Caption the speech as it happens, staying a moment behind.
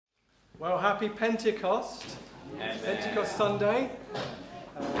Well, happy Pentecost. Amen. Pentecost Sunday.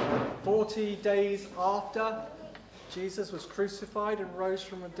 40 days after Jesus was crucified and rose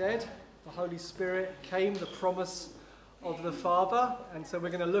from the dead, the Holy Spirit came, the promise of the Father. And so we're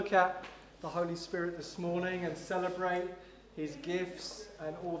going to look at the Holy Spirit this morning and celebrate his gifts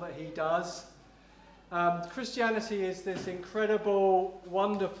and all that he does. Christianity is this incredible,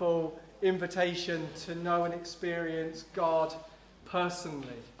 wonderful invitation to know and experience God personally.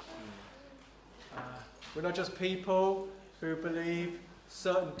 We're not just people who believe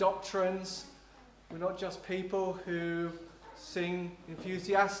certain doctrines. We're not just people who sing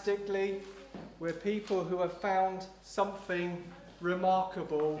enthusiastically. We're people who have found something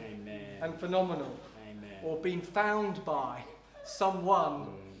remarkable and phenomenal. Amen. Or been found by someone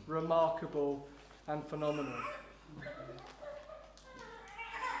remarkable and phenomenal.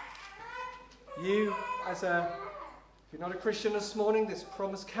 You, if you're not a Christian this morning, this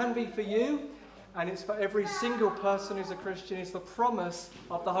promise can be for you, and it's for every single person who's a Christian. It's the promise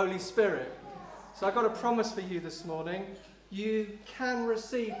of the Holy Spirit. So I've got a promise for you this morning. You can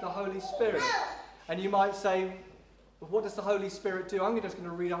receive the Holy Spirit. And you might say, well, what does the Holy Spirit do? I'm just going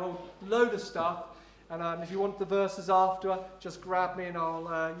to read a whole load of stuff. And if you want the verses after, just grab me and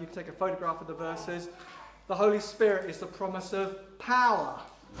you can take a photograph of the verses. The Holy Spirit is the promise of power.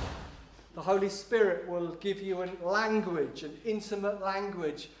 The Holy Spirit will give you a language, an intimate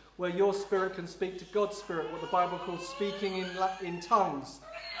language, where your spirit can speak to God's Spirit, what the Bible calls speaking in tongues.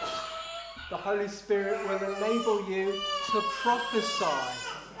 The Holy Spirit will enable you to prophesy.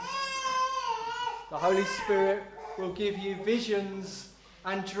 The Holy Spirit will give you visions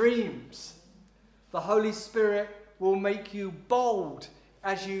and dreams. The Holy Spirit will make you bold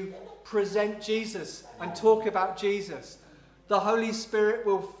as you present Jesus and talk about Jesus. The Holy Spirit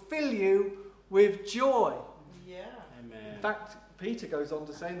will fill you with joy. Yeah. Amen. In fact, Peter goes on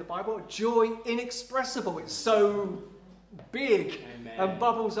to say in the Bible, joy inexpressible. It's so big. Amen. And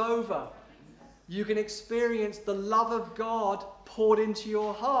bubbles over. You can experience the love of God poured into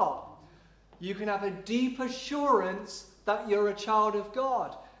your heart. You can have a deep assurance that you're a child of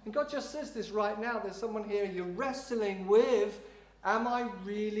God. And God just says this right now. There's someone here you're wrestling with, am I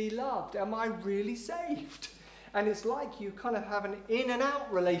really loved? Am I really saved? And it's like you kind of have an in and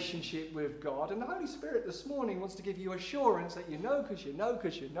out relationship with God. And the Holy Spirit this morning wants to give you assurance that you know because you know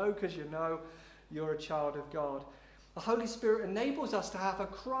because you know because you know you're a child of God. The Holy Spirit enables us to have a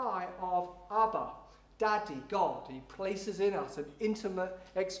cry of Abba, Daddy, God. He places in us an intimate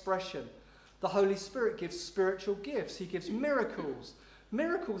expression. The Holy Spirit gives spiritual gifts. He gives miracles.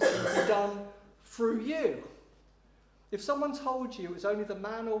 Miracles can be done through you. If someone told you it was only the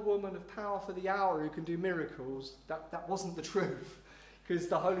man or woman of power for the hour who can do miracles, that wasn't the truth. Because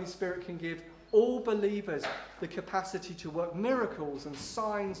the Holy Spirit can give all believers the capacity to work miracles and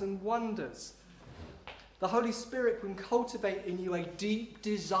signs and wonders. The Holy Spirit can cultivate in you a deep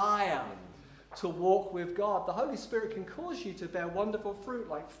desire to walk with God. The Holy Spirit can cause you to bear wonderful fruit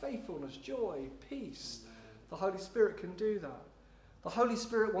like faithfulness, joy, peace. The Holy Spirit can do that. The Holy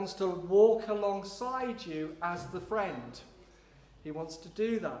Spirit wants to walk alongside you as the friend. He wants to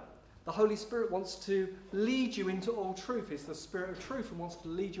do that. The Holy Spirit wants to lead you into all truth. He's the Spirit of truth and wants to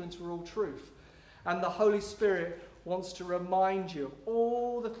lead you into all truth. And the Holy Spirit wants to remind you of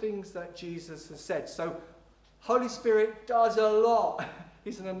all the things that Jesus has said. So, Holy Spirit does a lot.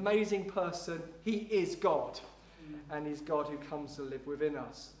 He's an amazing person. He is God. And he's God who comes to live within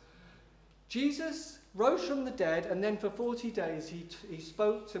us. Jesus rose from the dead, and then for 40 days he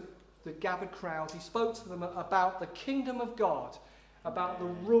spoke to the gathered crowds. He spoke to them about the kingdom of God, about the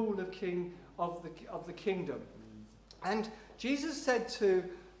rule of the kingdom. And Jesus said to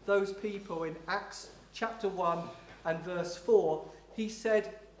those people in Acts chapter 1 and verse 4, he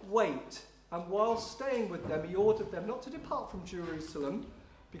said, wait. And while staying with them, he ordered them not to depart from Jerusalem,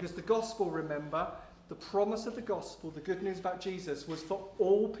 because the gospel, remember, the promise of the gospel, the good news about Jesus, was for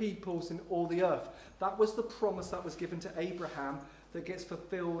all peoples in all the earth. That was the promise that was given to Abraham that gets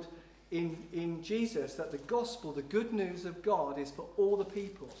fulfilled in Jesus, that the gospel, the good news of God, is for all the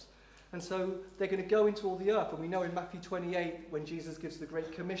peoples. And so they're going to go into all the earth. And we know in Matthew 28, when Jesus gives the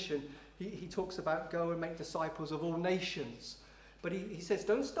Great Commission, he talks about go and make disciples of all nations. But he says,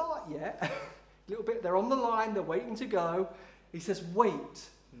 don't start yet. A little bit, they're on the line, they're waiting to go. He says, wait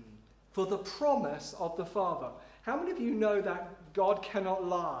for the promise of the Father. How many of you know that God cannot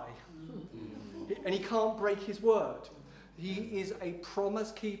lie? And he can't break his word. He is a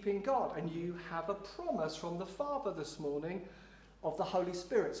promise-keeping God. And you have a promise from the Father this morning of the Holy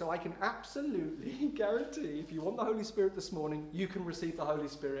Spirit. So I can absolutely guarantee, if you want the Holy Spirit this morning, you can receive the Holy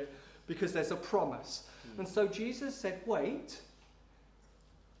Spirit because there's a promise. And so Jesus said, wait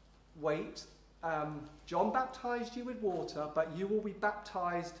wait. John baptized you with water, but you will be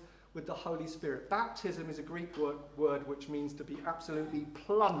baptized with the Holy Spirit. Baptism is a Greek word which means to be absolutely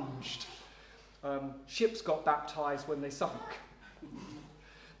plunged. Ships got baptized when they sunk.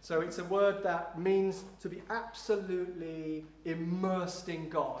 So it's a word that means to be absolutely immersed in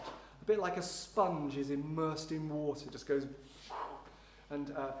God. A bit like a sponge is immersed in water, just goes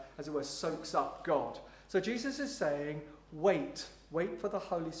and, as it were, soaks up God. So Jesus is saying, wait for the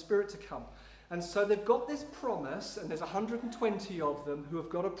Holy Spirit to come. And so they've got this promise, and there's 120 of them who have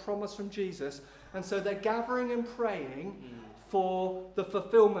got a promise from Jesus, and so they're gathering and praying for the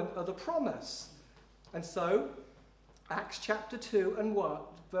fulfillment of the promise. And so, Acts chapter 2 and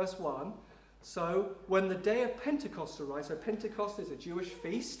verse 1, so when the day of Pentecost arrives, so Pentecost is a Jewish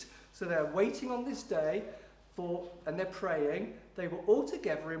feast, so they're waiting on this day and they're praying. They were all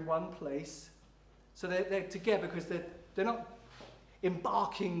together in one place. So they're together because they're not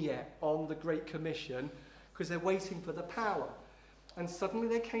embarking yet on the Great Commission because they're waiting for the power. And suddenly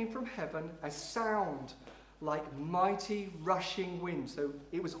there came from heaven a sound like mighty rushing wind. So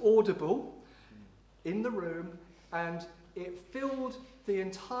it was audible in the room, and it filled the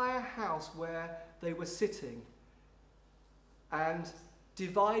entire house where they were sitting. And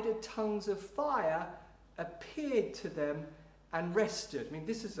divided tongues of fire appeared to them and rested. I mean,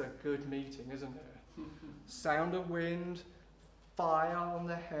 this is a good meeting, isn't it? Sound of wind, fire on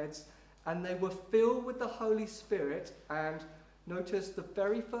their heads, and they were filled with the Holy Spirit. And notice the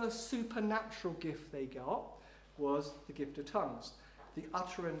very first supernatural gift they got was the gift of tongues, the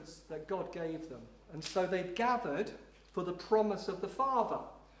utterance that God gave them. And so they gathered for the promise of the Father.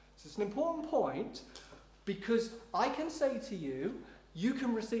 So it's an important point, because I can say to you, you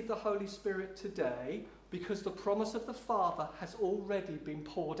can receive the Holy Spirit today because the promise of the Father has already been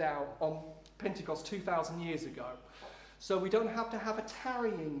poured out on Pentecost 2,000 years ago. So we don't have to have a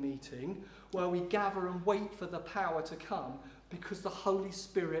tarrying meeting where we gather and wait for the power to come, because the Holy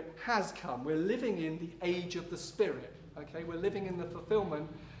Spirit has come. We're living in the age of the Spirit. Okay, we're living in the fulfillment,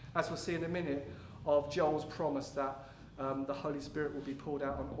 as we'll see in a minute, of Joel's promise that the Holy Spirit will be poured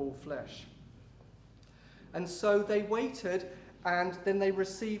out on all flesh. And so they waited, and then they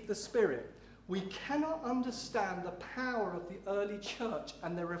received the Spirit. We cannot understand the power of the early church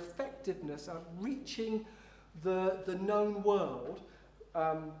and their effectiveness at reaching the known world,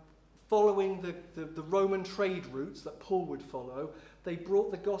 following the Roman trade routes that Paul would follow. They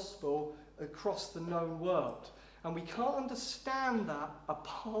brought the gospel across the known world. And we can't understand that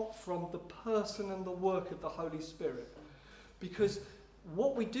apart from the person and the work of the Holy Spirit. Because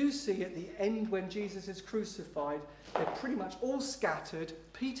what we do see at the end when Jesus is crucified, they're pretty much all scattered.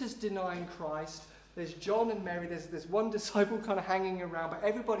 Peter's denying Christ. There's John and Mary. There's one disciple kind of hanging around, but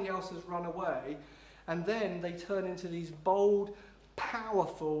everybody else has run away. And then they turn into these bold,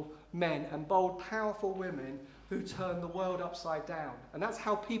 powerful men and bold, powerful women who turn the world upside down. And that's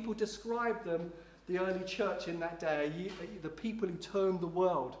how people describe them, the early church in that day, the people who turned the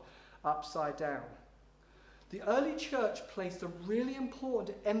world upside down. The early church placed a really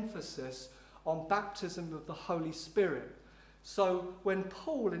important emphasis on baptism of the Holy Spirit. So when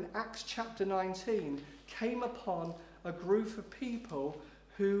Paul in Acts chapter 19 came upon a group of people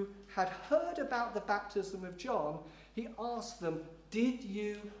who had heard about the baptism of John, he asked them, did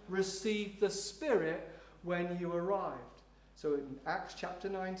you receive the Spirit when you arrived? So in Acts chapter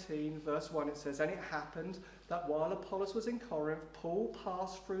 19, verse 1, it says, and it happened that while Apollos was in Corinth, Paul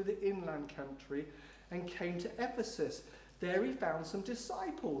passed through the inland country and came to Ephesus. There he found some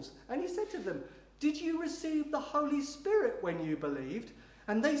disciples, and he said to them, did you receive the Holy Spirit when you believed?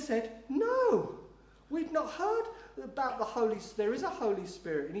 And they said, no, we've not heard about the Holy Spirit. There is a Holy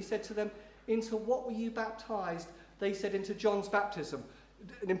Spirit. And he said to them, into what were you baptized? They said, into John's baptism.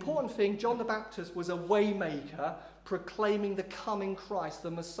 An important thing, John the Baptist was a waymaker, proclaiming the coming Christ,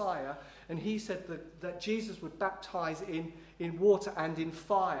 the Messiah. And he said that Jesus would baptize in water and in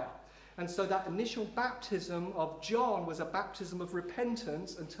fire. And so that initial baptism of John was a baptism of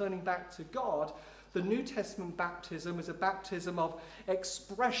repentance and turning back to God. The New Testament baptism is a baptism of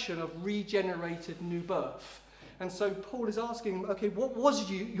expression of regenerated new birth. And so Paul is asking, okay, what was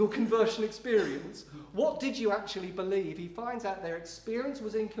your conversion experience? What did you actually believe? He finds out their experience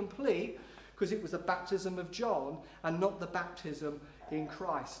was incomplete because it was the baptism of John and not the baptism in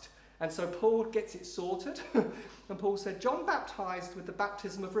Christ. And so Paul gets it sorted. And Paul said, John baptized with the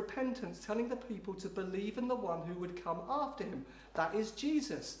baptism of repentance, telling the people to believe in the one who would come after him. That is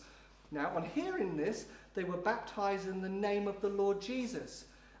Jesus. Now, on hearing this, they were baptized in the name of the Lord Jesus.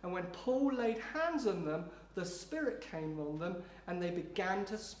 And when Paul laid hands on them, the Spirit came on them, and they began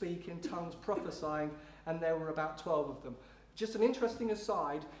to speak in tongues, prophesying, and there were about 12 of them. Just an interesting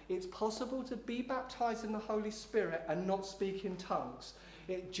aside, it's possible to be baptized in the Holy Spirit and not speak in tongues.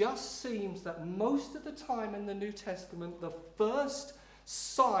 It just seems that most of the time in the New Testament, the first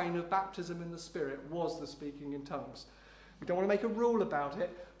sign of baptism in the Spirit was the speaking in tongues. We don't want to make a rule about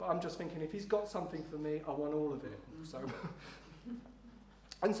it, but I'm just thinking if he's got something for me, I want all of it.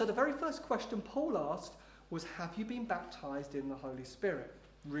 And so the very first question Paul asked was, have you been baptized in the Holy Spirit?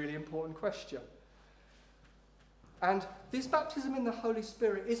 Really important question. And this baptism in the Holy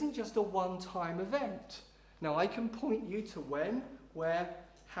Spirit isn't just a one-time event. Now, I can point you to when, where,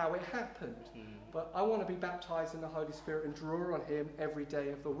 how it happened. But I want to be baptized in the Holy Spirit and draw on him every day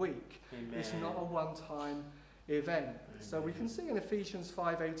of the week. Amen. It's not a one-time event. Amen. So we can see in Ephesians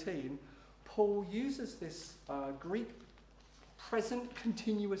 5:18, Paul uses this Greek present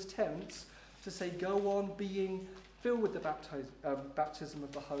continuous tense to say, go on being filled with the baptism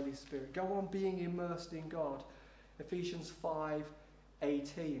of the Holy Spirit. Go on being immersed in God. Ephesians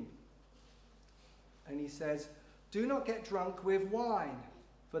 5:18. And he says, do not get drunk with wine,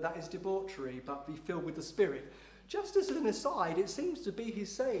 for that is debauchery, but be filled with the Spirit. Just as an aside, it seems to be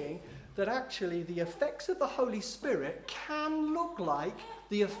he's saying that actually the effects of the Holy Spirit can look like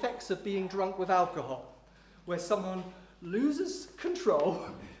the effects of being drunk with alcohol, where someone loses control,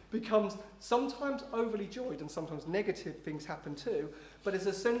 becomes sometimes overly joyed, and sometimes negative things happen too, but there's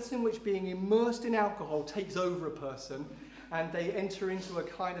a sense in which being immersed in alcohol takes over a person, and they enter into a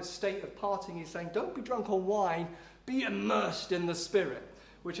kind of state of partying. He's saying, don't be drunk on wine, be immersed in the Spirit,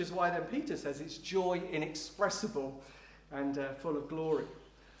 which is why then Peter says it's joy inexpressible and full of glory.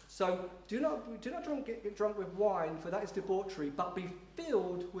 So do not get drunk with wine, for that is debauchery, but be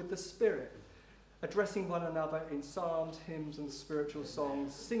filled with the Spirit, addressing one another in psalms, hymns, and spiritual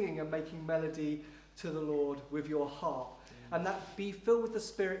songs, singing and making melody to the Lord with your heart. And that be filled with the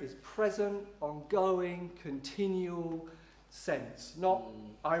Spirit is present, ongoing, continual sense. Not,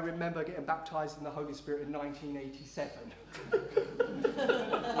 I remember getting baptized in the Holy Spirit in 1987.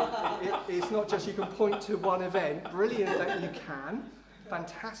 It's not just you can point to one event. Brilliant that you can.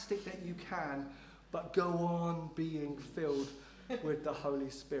 Fantastic that you can. But go on being filled with the Holy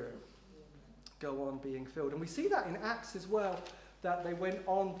Spirit. Go on being filled. And we see that in Acts as well, that they went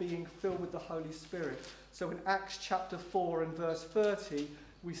on being filled with the Holy Spirit. So in Acts chapter 4 and verse 30,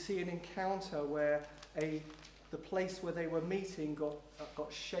 we see an encounter where the place where they were meeting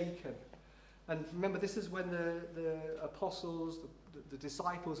got shaken. And remember, this is when the apostles, the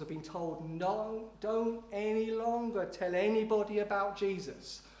disciples have been told, no, don't any longer tell anybody about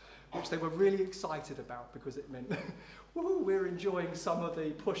Jesus, which they were really excited about because it meant, woo, we're enjoying some of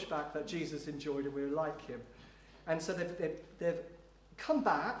the pushback that Jesus enjoyed and we're like him. And so they've come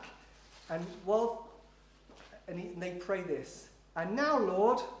back, and they pray this, and now,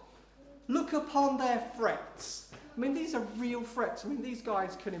 Lord, look upon their threats. I mean, these are real threats. I mean, these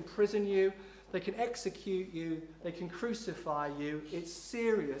guys can imprison you, they can execute you, they can crucify you. It's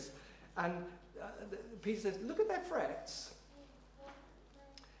serious. And Peter says, look at their threats.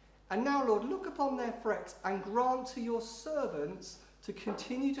 And now, Lord, look upon their threats and grant to your servants to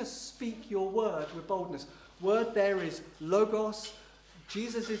continue to speak your word with boldness. Word there is logos.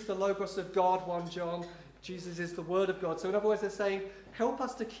 Jesus is the logos of God, 1 John. Jesus is the word of God. So in other words, they're saying, help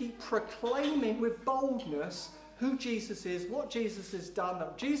us to keep proclaiming with boldness who Jesus is, what Jesus has done,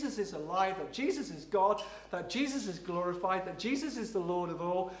 that Jesus is alive, that Jesus is God, that Jesus is glorified, that Jesus is the Lord of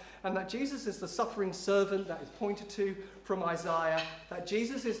all, and that Jesus is the suffering servant that is pointed to from Isaiah, that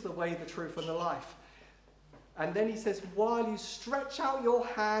Jesus is the way, the truth, and the life. And then he says, while you stretch out your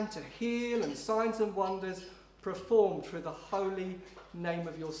hand to heal, and signs and wonders performed through the holy name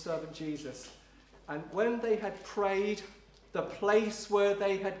of your servant Jesus. And when they had prayed, the place where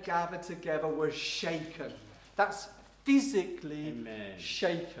they had gathered together was shaken. That's physically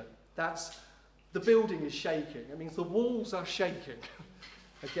shaken. That's the building is shaking. It means the walls are shaking.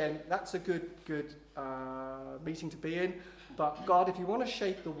 Again, that's a good meeting to be in. But God, if you want to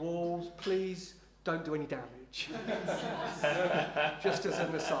shake the walls, please don't do any damage. Just as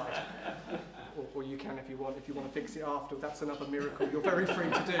an aside. Or you can if you want to fix it after. That's another miracle you're very free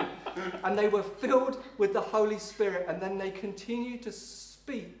to do. And they were filled with the Holy Spirit, and then they continued to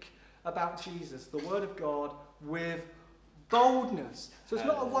speak about Jesus, the Word of God, with boldness. So it's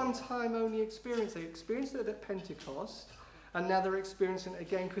not a one-time only experience. They experienced it at Pentecost, and now they're experiencing it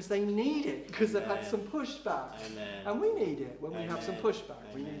again because they need it, because they've had some pushback. Amen. And we need it when we have some pushback.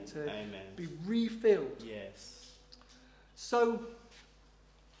 Amen. We need to be refilled. Yes. So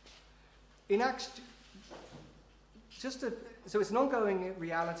in Acts, so it's an ongoing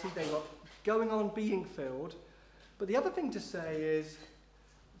reality. They were going on being filled. But the other thing to say is,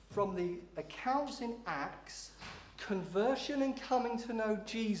 from the accounts in Acts, conversion and coming to know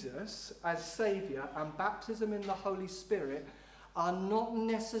Jesus as Saviour and baptism in the Holy Spirit are not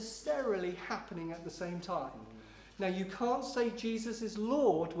necessarily happening at the same time. Now, you can't say Jesus is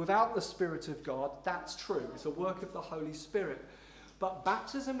Lord without the Spirit of God. That's true. It's a work of the Holy Spirit. But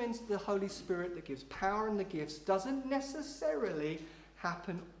baptism into the Holy Spirit that gives power and the gifts doesn't necessarily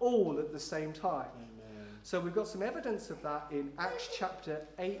happen all at the same time. Amen. So we've got some evidence of that in Acts chapter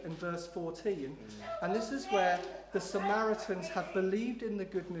 8 and verse 14. Amen. And this is where the Samaritans have believed in the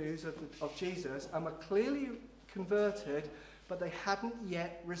good news of Jesus and were clearly converted, but they hadn't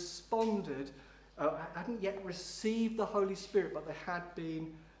yet responded, hadn't yet received the Holy Spirit, but they had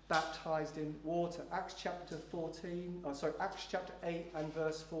been baptized in water. Acts chapter 8 and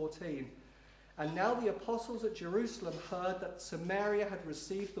verse 14. And now the apostles at Jerusalem heard that Samaria had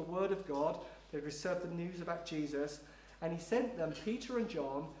received the word of God. They'd received the news about Jesus. And he sent them Peter and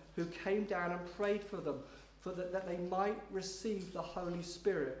John, who came down and prayed for them, that they might receive the Holy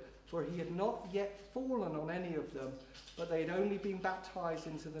Spirit. For he had not yet fallen on any of them, but they had only been baptized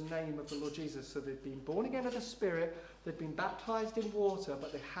into the name of the Lord Jesus. So they'd been born again of the Spirit, they'd been baptized in water,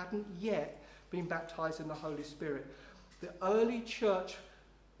 but they hadn't yet been baptized in the Holy Spirit. The early church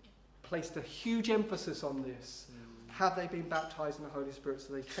placed a huge emphasis on this. Have they been baptized in the Holy Spirit?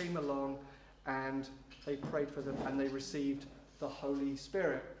 So they came along and they prayed for them and they received the Holy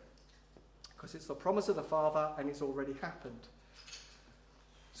Spirit. Because it's the promise of the Father and it's already happened.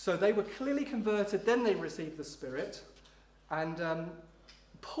 So they were clearly converted, then they received the Spirit. And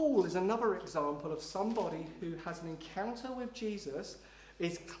Paul is another example of somebody who has an encounter with Jesus,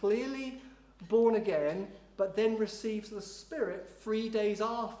 is clearly born again, but then receives the Spirit 3 days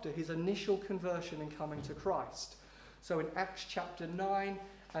after his initial conversion and coming to Christ. So in Acts chapter 9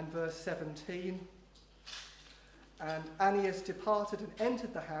 and verse 17, and Ananias departed and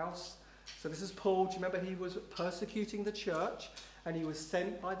entered the house. So this is Paul. Do you remember he was persecuting the church? And he was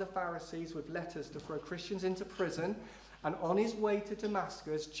sent by the Pharisees with letters to throw Christians into prison. And on his way to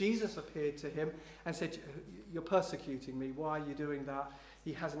Damascus, Jesus appeared to him and said, "You're persecuting me. Why are you doing that?"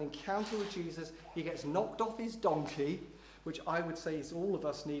 He has an encounter with Jesus. He gets knocked off his donkey, which I would say is all of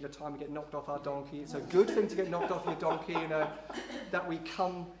us need a time to get knocked off our donkey. It's a good thing to get knocked off your donkey, that we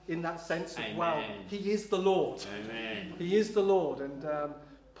come in that sense of, well, he is the Lord. Amen. He is the Lord. And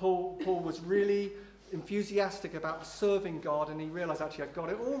Paul was really enthusiastic about serving God, and he realized actually I got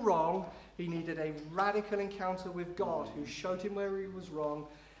it all wrong. He needed a radical encounter with God who showed him where he was wrong,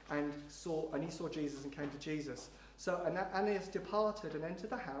 and he saw Jesus and came to Jesus. So Ananias departed and entered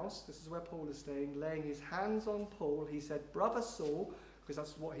the house. This is where Paul is staying. Laying his hands on Paul, he said, "Brother Saul," because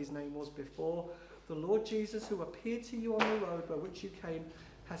that's what his name was before, "the Lord Jesus, who appeared to you on the road by which you came,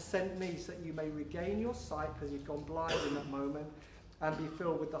 has sent me so that you may regain your sight," because he'd gone blind in that moment, "and be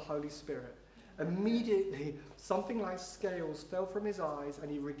filled with the Holy Spirit." Immediately, something like scales fell from his eyes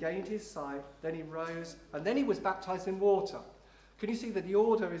and he regained his sight. Then he rose and then he was baptized in water. Can you see that the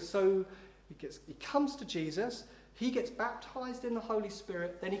order is so... He comes to Jesus, he gets baptized in the Holy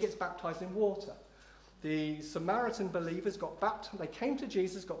Spirit, then he gets baptized in water. The Samaritan believers got baptized, they came to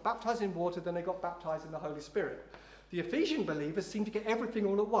Jesus, got baptized in water, then they got baptized in the Holy Spirit. The Ephesian believers seem to get everything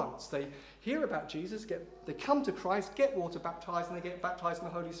all at once. They hear about Jesus, they come to Christ, get water baptized, and they get baptized in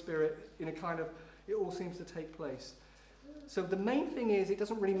the Holy Spirit in a kind of, it all seems to take place. So the main thing is, it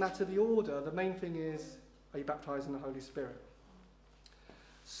doesn't really matter the order. The main thing is, are you baptized in the Holy Spirit?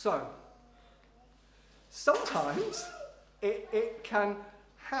 So, sometimes it can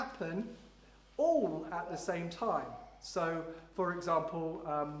happen all at the same time. So, for example,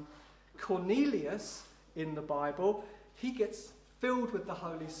 Cornelius in the Bible, he gets filled with the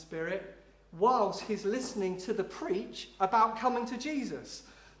Holy Spirit whilst he's listening to the preach about coming to Jesus.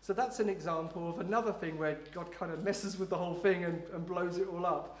 So that's an example of another thing where God kind of messes with the whole thing and blows it all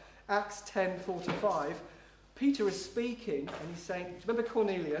up. Acts 10:45, Peter is speaking and he's saying, remember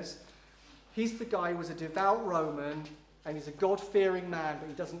Cornelius? He's the guy who was a devout Roman and he's a God-fearing man, but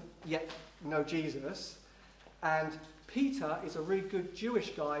he doesn't yet know Jesus. And Peter is a really good Jewish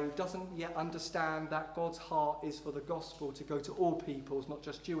guy who doesn't yet understand that God's heart is for the gospel to go to all peoples, not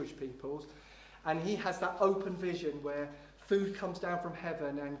just Jewish peoples. And he has that open vision where food comes down from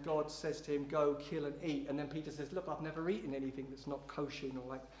heaven and God says to him, "Go, kill and eat." And then Peter says, "Look, I've never eaten anything that's not kosher,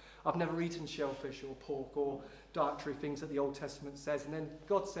 or I've never eaten shellfish or pork or dietary things that the Old Testament says." And then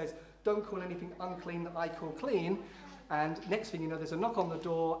God says, "Don't call anything unclean that I call clean." And next thing you know, there's a knock on the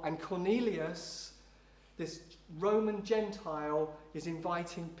door and Cornelius, this Roman Gentile, is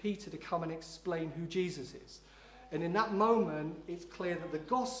inviting Peter to come and explain who Jesus is. And in that moment, it's clear that the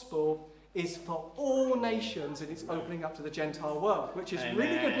gospel is for all nations, and it's opening up to the Gentile world, which is Amen.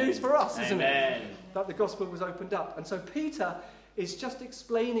 really good news for us, isn't Amen. it? That the gospel was opened up. And so Peter is just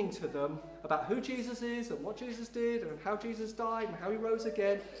explaining to them about who Jesus is and what Jesus did and how Jesus died and how he rose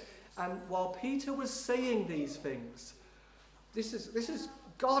again. And while Peter was saying these things, this is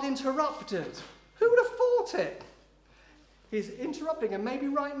God interrupted. Who would have thought it? He's interrupting, and maybe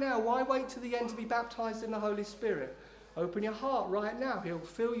right now, why wait to the end to be baptized in the Holy Spirit? Open your heart right now. He'll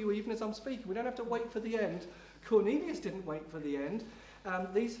fill you even as I'm speaking. We don't have to wait for the end. Cornelius didn't wait for the end.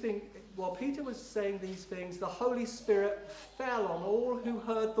 These things, while Peter was saying these things, the Holy Spirit fell on all who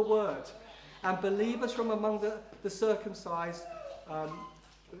heard the word. And believers from among the circumcised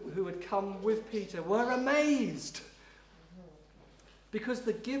who had come with Peter were amazed. Because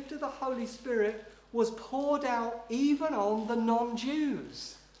the gift of the Holy Spirit was poured out even on the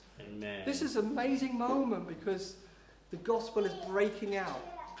non-Jews. Amen. This is an amazing moment because the gospel is breaking out.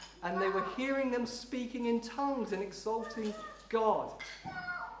 And they were hearing them speaking in tongues and exalting God.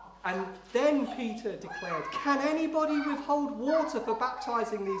 And then Peter declared, can anybody withhold water for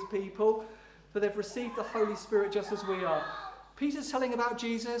baptizing these people? For they've received the Holy Spirit just as we are. Peter's telling about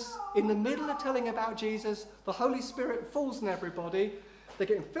Jesus. In the middle of telling about Jesus, the Holy Spirit falls on everybody. They're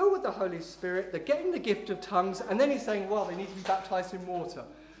getting filled with the Holy Spirit. They're getting the gift of tongues. And then he's saying, well, they need to be baptized in water.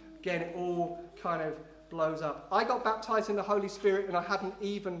 Again, it all kind of blows up. I got baptized in the Holy Spirit and I hadn't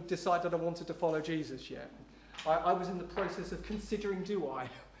even decided I wanted to follow Jesus yet. I was in the process of considering, do I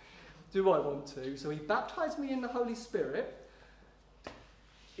want to? So he baptized me in the Holy Spirit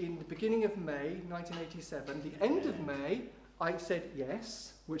in the beginning of May 1987. The end of May, I said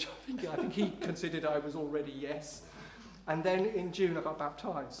yes, which I think he considered I was already yes. And then in June I got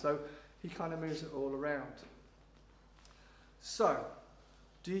baptized. So he kind of moves it all around. So,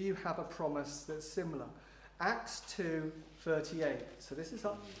 do you have a promise that's similar? Acts 2:38. So this is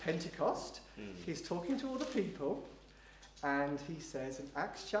at Pentecost. He's talking to all the people. And he says in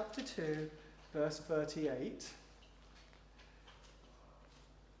Acts chapter 2, verse 38,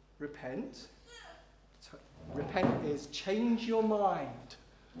 repent. Repent is change your mind.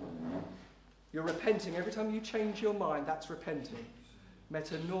 You're repenting. Every time you change your mind, that's repenting.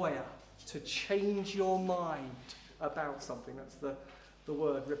 Metanoia, to change your mind about something. That's the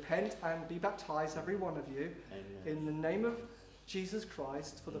word. Repent and be baptized, every one of you, Amen. In the name of Jesus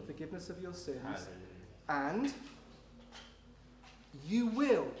Christ for the forgiveness of your sins. Hallelujah. And you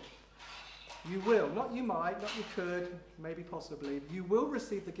will, not you might, not you could, maybe possibly, you will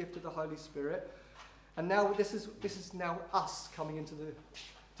receive the gift of the Holy Spirit. And now this is now us coming into the...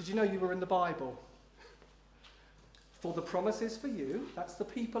 Did you know you were in the Bible? For the promises for you, that's the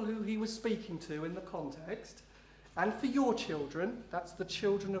people who he was speaking to in the context. And for your children, that's the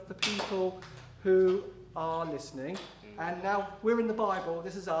children of the people who are listening. And now we're in the Bible,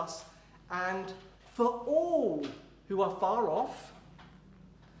 this is us. And for all who are far off,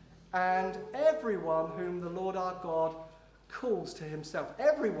 and everyone whom the Lord our God calls to himself.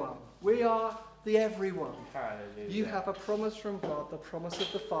 Everyone. We are the everyone. Hallelujah. You have a promise from God. The promise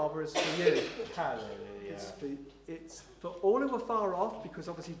of the Father is for you. Hallelujah. It's for all who are far off, because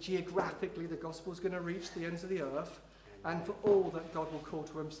obviously geographically the gospel is going to reach the ends of the earth, and for all that God will call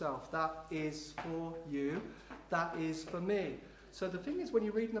to himself. That is for you. That is for me. So the thing is, when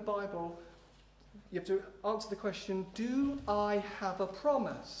you read in the Bible, you have to answer the question, do I have a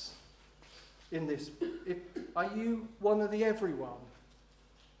promise in this? Are you one of the everyone?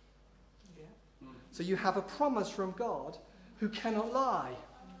 Yeah. So you have a promise from God who cannot lie.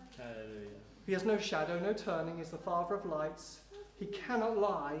 Hallelujah. He has no shadow, no turning. He's the Father of lights. He cannot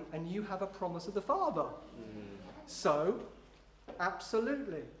lie, and you have a promise of the Father. So,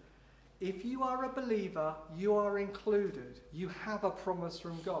 absolutely. If you are a believer, you are included. You have a promise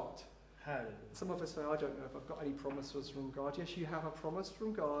from God. Hallelujah. Some of us say, I don't know if I've got any promises from God. Yes, you have a promise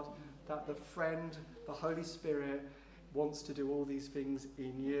from God that the friend, the Holy Spirit, wants to do all these things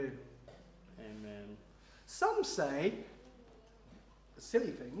in you. Amen. Some say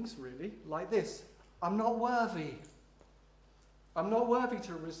silly things, really, like this. I'm not worthy. I'm not worthy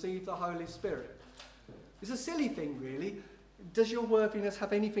to receive the Holy Spirit. It's a silly thing, really. Does your worthiness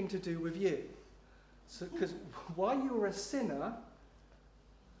have anything to do with you? Because while you were a sinner,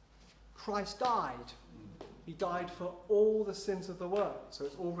 Christ died. He died for all the sins of the world. So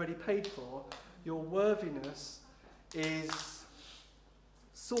it's already paid for. Your worthiness is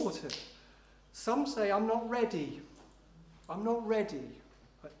sorted. Some say, I'm not ready. I'm not ready.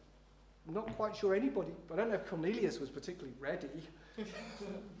 I'm not quite sure anybody, I don't know if Cornelius was particularly ready.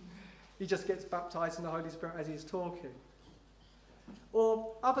 He just gets baptized in the Holy Spirit as he's talking.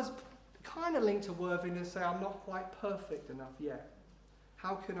 Or others kind of linked to worthiness say, I'm not quite perfect enough yet.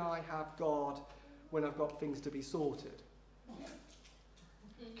 How can I have God when I've got things to be sorted?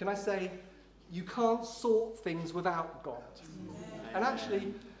 Can I say, you can't sort things without God? And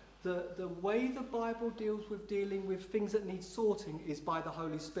actually, the way the Bible deals with dealing with things that need sorting is by the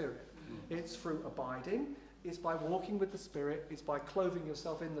Holy Spirit. It's through abiding, it's by walking with the Spirit, it's by clothing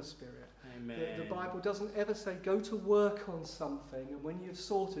yourself in the Spirit. The Bible doesn't ever say, go to work on something, and when you've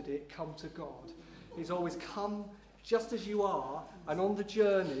sorted it, come to God. It's always come just as you are, and on the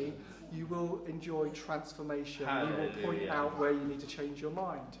journey, you will enjoy transformation. Hallelujah. You will point out where you need to change your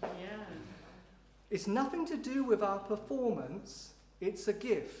mind. Yeah. It's nothing to do with our performance, it's a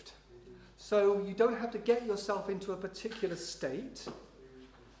gift. So you don't have to get yourself into a particular state.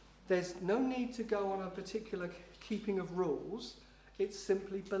 There's no need to go on a particular keeping of rules. It's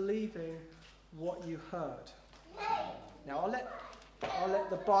simply believing what you heard. Now I'll let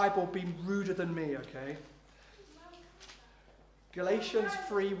the Bible be ruder than me, okay? Galatians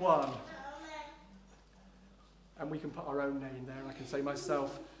 3:1. And we can put our own name there. I can say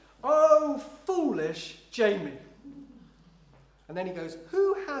myself, oh, foolish Jamie. And then he goes,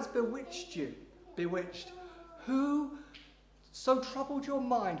 who has bewitched you? Bewitched. Who so troubled your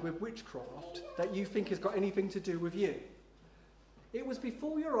mind with witchcraft that you think has got anything to do with you? It was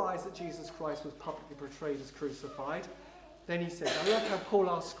before your eyes that Jesus Christ was publicly portrayed as crucified. Then he said, I like how Paul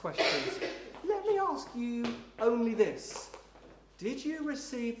asks questions. Let me ask you only this. Did you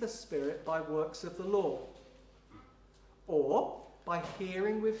receive the Spirit by works of the law? Or by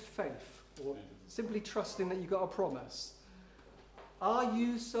hearing with faith? Or simply trusting that you got a promise? Are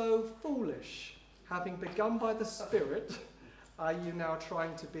you so foolish? Having begun by the Spirit, are you now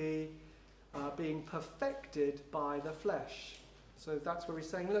trying to be being perfected by the flesh? So that's where he's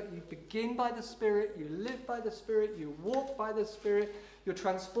saying, look, you begin by the Spirit, you live by the Spirit, you walk by the Spirit, you're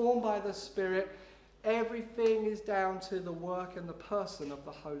transformed by the Spirit. Everything is down to the work and the person of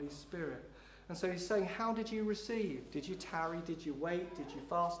the Holy Spirit. And so he's saying, how did you receive? Did you tarry? Did you wait? Did you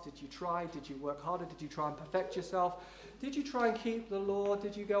fast? Did you try? Did you work harder? Did you try and perfect yourself? Did you try and keep the law?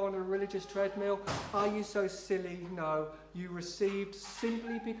 Did you go on a religious treadmill? Are you so silly? No. You received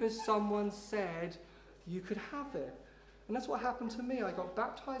simply because someone said you could have it. And that's what happened to me. I got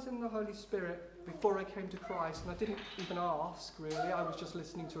baptized in the Holy Spirit before I came to Christ, and I didn't even ask, really. I was just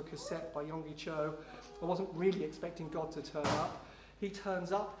listening to a cassette by Yonggi Cho. I wasn't really expecting God to turn up. He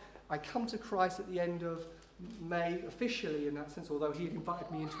turns up. I come to Christ at the end of May, officially in that sense, although he had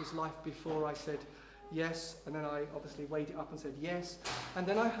invited me into his life before. I said yes, and then I obviously weighed it up and said yes. And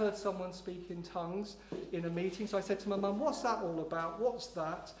then I heard someone speak in tongues in a meeting, so I said to my mum, what's that all about? What's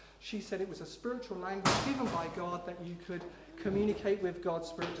that? She said it was a spiritual language given by God that you could communicate with God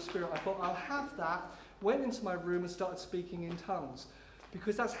spirit to spirit. I thought, I'll have that. Went into my room and started speaking in tongues,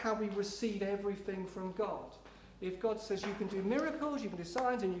 because that's how we receive everything from God. If God says you can do miracles, you can do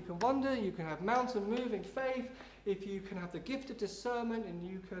signs, and you can wonder, you can have mountain-moving faith, if you can have the gift of discernment and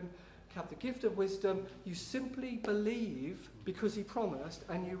you can have the gift of wisdom, you simply believe because he promised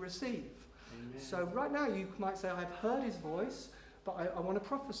and you receive. Amen. So right now you might say, I've heard his voice, but I want to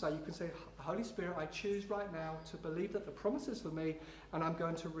prophesy. You can say, Holy Spirit, I choose right now to believe that the promise is for me, and I'm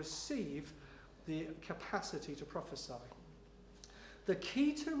going to receive the capacity to prophesy. The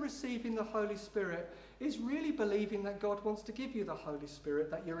key to receiving the Holy Spirit is really believing that God wants to give you the Holy Spirit,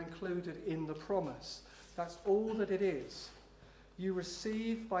 that you're included in the promise. That's all that it is. You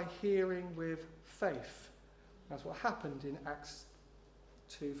receive by hearing with faith. That's what happened in Acts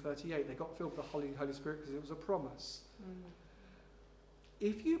 2:38. They got filled with the Holy Spirit because it was a promise.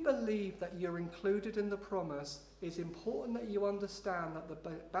 If you believe that you're included in the promise, it's important that you understand that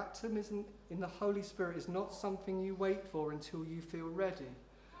the baptism in the Holy Spirit is not something you wait for until you feel ready.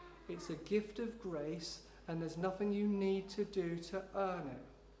 It's a gift of grace, and there's nothing you need to do to earn it.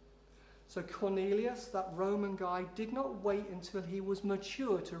 So Cornelius, that Roman guy, did not wait until he was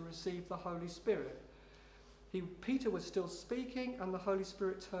mature to receive the Holy Spirit. Peter was still speaking, and the Holy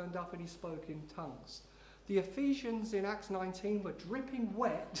Spirit turned up and he spoke in tongues. The Ephesians in Acts 19 were dripping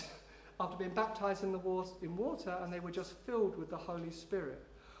wet after being baptized in water, and they were just filled with the Holy Spirit.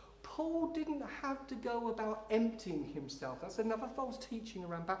 Paul didn't have to go about emptying himself. That's another false teaching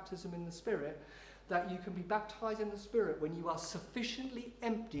around baptism in the Spirit, that you can be baptized in the Spirit when you are sufficiently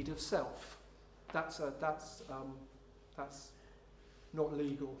emptied of self. That's not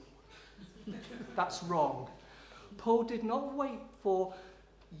legal. That's wrong. Paul did not wait for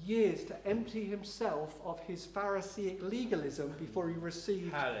years to empty himself of his Pharisaic legalism before he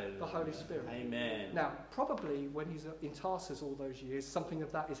received the Holy Spirit. Amen. Now, probably when he's in Tarsus all those years, something of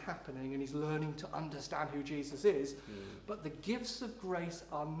that is happening and he's learning to understand who Jesus is. But the gifts of grace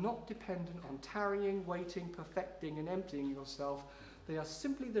are not dependent on tarrying, waiting, perfecting and emptying yourself. They are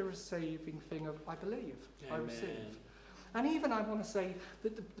simply the receiving thing of, I believe, I Amen. receive. And even I want to say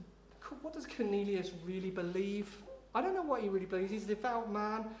that what does Cornelius really believe? I don't know what he really believes. He's a devout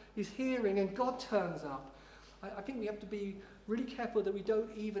man, he's hearing, and God turns up. I think we have to be really careful that we don't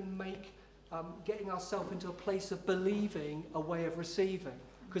even make getting ourselves into a place of believing a way of receiving.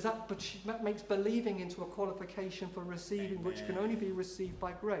 Because that makes believing into a qualification for receiving, Amen. which can only be received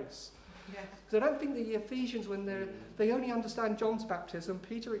by grace. Yeah. Because I don't think the Ephesians, when they only understand John's baptism,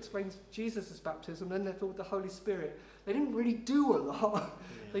 Peter explains Jesus' baptism, then they're filled with the Holy Spirit. They didn't really do a lot.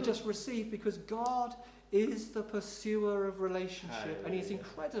 They just received, because God is the pursuer of relationship, and he's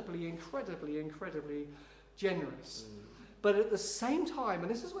incredibly, incredibly, incredibly generous. But at the same time, and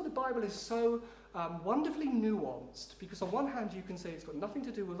this is where the Bible is so wonderfully nuanced, because on one hand you can say it's got nothing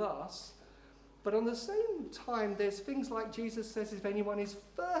to do with us, but on the same time there's things like Jesus says, if anyone is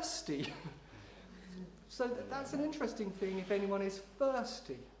thirsty. So that's an interesting thing, if anyone is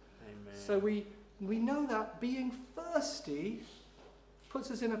thirsty. Amen. So we know that being thirsty puts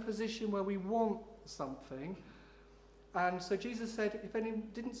us in a position where we want something. And so Jesus said,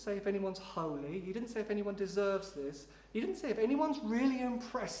 didn't say if anyone's holy, he didn't say if anyone deserves this, he didn't say if anyone's really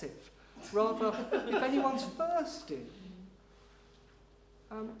impressive, rather if anyone's thirsty.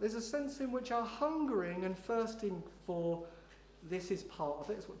 There's a sense in which our hungering and thirsting for this is part of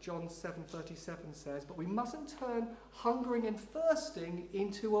it. It's what John 7:37 says. But we mustn't turn hungering and thirsting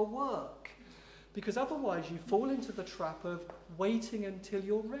into a work, because otherwise you fall into the trap of waiting until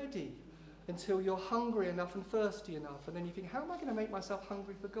you're ready, until you're hungry enough and thirsty enough. And then you think, how am I going to make myself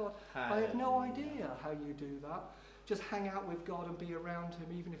hungry for God? I have no idea how you do that. Just hang out with God and be around him,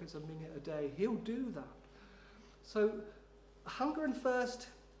 even if it's a minute a day. He'll do that. So hunger and thirst,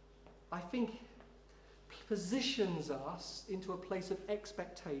 I think, positions us into a place of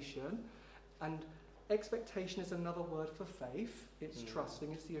expectation. And expectation is another word for faith. It's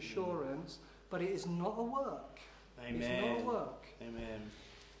trusting, it's the assurance, but it is not a work. Amen. It's not a work. Amen.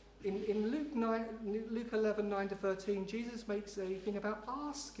 In Luke 11:9-13, Jesus makes a thing about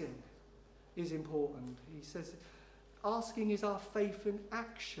asking is important. He says, asking is our faith in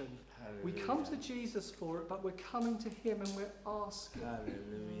action. Hallelujah. We come to Jesus for it, but we're coming to him and we're asking.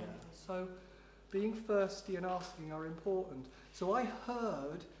 Hallelujah. So being thirsty and asking are important. So I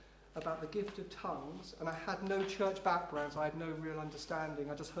heard about the gift of tongues, and I had no church background, so I had no real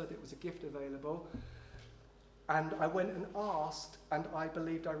understanding. I just heard it was a gift available. And I went and asked, and I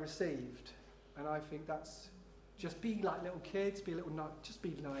believed I received. And I think that's just be like little kids, just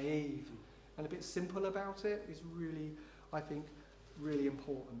be naive. And a bit simple about it is really, I think, really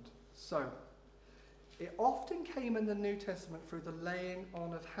important. So, it often came in the New Testament through the laying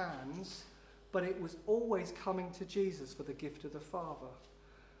on of hands, but it was always coming to Jesus for the gift of the Father.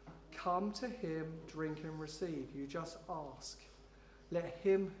 Come to him, drink and receive. You just ask. Let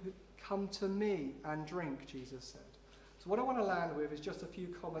him come to me and drink, Jesus said. So what I want to land with is just a few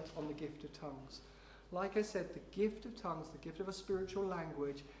comments on the gift of tongues. Like I said, the gift of tongues, the gift of a spiritual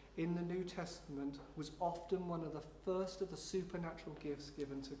language in the New Testament was often one of the first of the supernatural gifts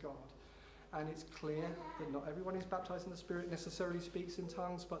given to God. And it's clear that not everyone who's baptized in the Spirit necessarily speaks in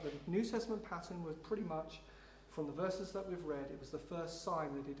tongues, but the New Testament pattern was pretty much, from the verses that we've read, it was the first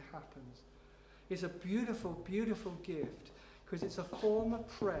sign that it happens. It's a beautiful, beautiful gift, because it's a form of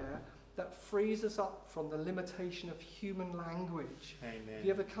prayer that frees us up from the limitation of human language. Amen. If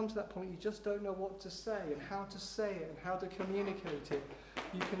you ever come to that point, you just don't know what to say and how to say it and how to communicate it,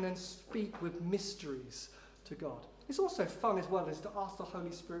 you can then speak with mysteries to God. It's also fun as well as to ask the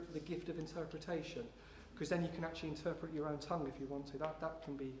Holy Spirit for the gift of interpretation, because then you can actually interpret your own tongue if you want to. That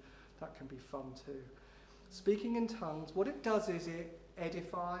can be fun too. Speaking in tongues, what it does is it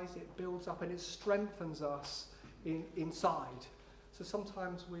edifies, it builds up, and it strengthens us inside. So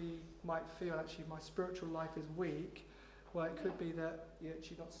sometimes we might feel, actually, my spiritual life is weak. Well, it could be that you're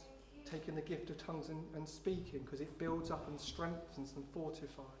actually not taking the gift of tongues and speaking, because it builds up and strengthens and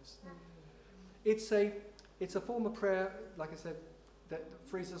fortifies. It's a form of prayer, like I said, that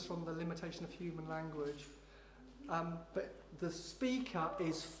frees us from the limitation of human language. But the speaker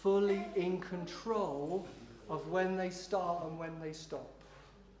is fully in control of when they start and when they stop.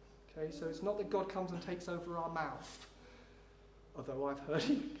 Okay, so it's not that God comes and takes over our mouth, although I've heard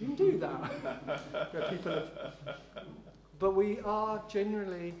he can do that. But we are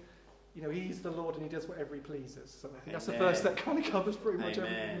generally, he's the Lord and he does whatever he pleases. So I think that's a verse that kind of covers pretty much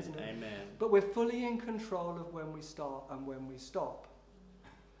everything, isn't it? Amen. But we're fully in control of when we start and when we stop.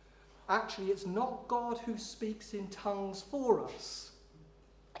 Actually, it's not God who speaks in tongues for us.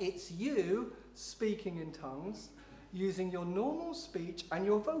 It's you speaking in tongues, using your normal speech and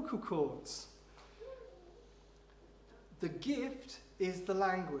your vocal cords. The gift is the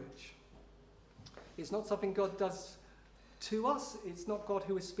language. It's not something God does to us. It's not God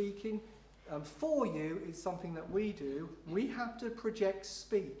who is speaking for you. It's something that we do. We have to project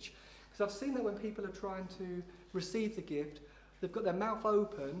speech. Because I've seen that when people are trying to receive the gift, they've got their mouth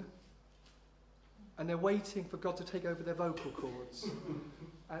open and they're waiting for God to take over their vocal cords.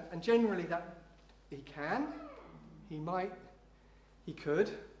 And generally that he can, he might, he could,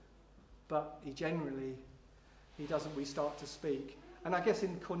 but he doesn't restart to speak. And I guess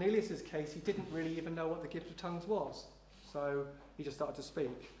in Cornelius' case, he didn't really even know what the gift of tongues was. So he just started to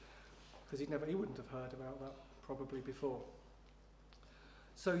speak, because he wouldn't have heard about that probably before.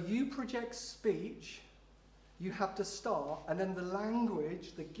 So you project speech, you have to start, and then the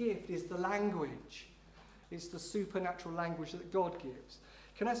language, the gift is the language. It's the supernatural language that God gives.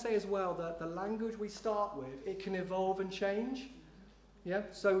 Can I say as well that the language we start with, it can evolve and change? Yeah.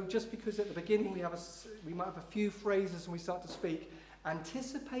 So just because at the beginning we might have a few phrases and we start to speak,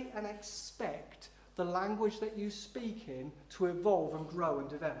 anticipate and expect the language that you speak in to evolve and grow and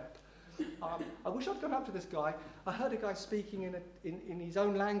develop. I wish I'd gone up to this guy. I heard a guy speaking in his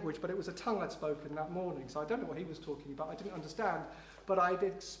own language, but it was a tongue I'd spoken that morning, so I don't know what he was talking about. I didn't understand, but I'd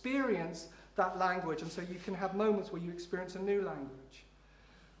experienced that language, and so you can have moments where you experience a new language.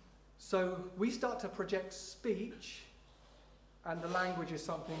 So we start to project speech, and the language is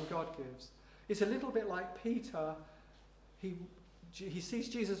something God gives. It's a little bit like Peter. He sees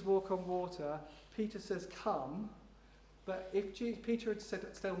Jesus walk on water. Peter says, "Come." But if Peter had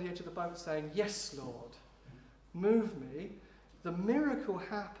stayed on the edge of the boat saying, "Yes, Lord, move me," the miracle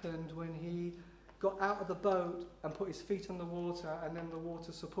happened when he got out of the boat and put his feet on the water, and then the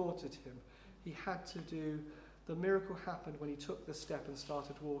water supported him. The miracle happened when he took the step and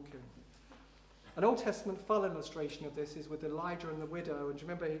started walking. An Old Testament full illustration of this is with Elijah and the widow. And do you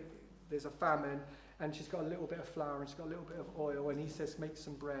remember there's a famine, and she's got a little bit of flour and she's got a little bit of oil, and he says, "Make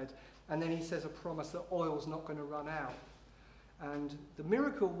some bread." And then he says a promise that oil's not going to run out. And the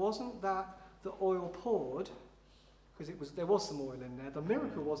miracle wasn't that the oil poured, because there was some oil in there. The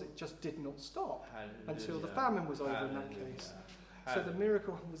miracle was it just did not stop until the famine was over in that case. So the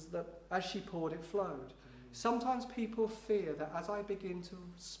miracle was that as she poured, it flowed. Sometimes people fear that as I begin to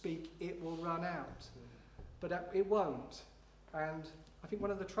speak, it will run out. But it won't. And I think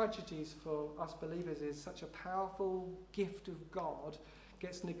one of the tragedies for us believers is such a powerful gift of God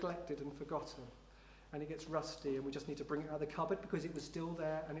gets neglected and forgotten. And it gets rusty, and we just need to bring it out of the cupboard because it was still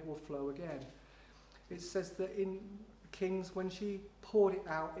there and it will flow again. It says that in Kings, when she poured it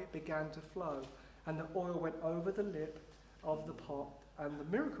out, it began to flow. And the oil went over the lip of the pot. And the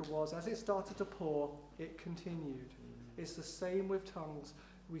miracle was, as it started to pour, it continued. It's the same with tongues.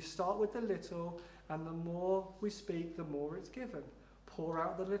 We start with the little, and the more we speak, the more it's given. Pour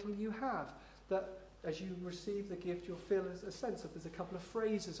out the little you have. That as you receive the gift, you'll feel a sense of there's a couple of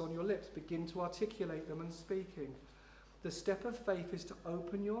phrases on your lips. Begin to articulate them and speaking. The step of faith is to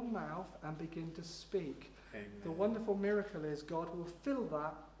open your mouth and begin to speak. Amen. The wonderful miracle is God will fill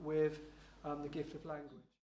that with the gift of language.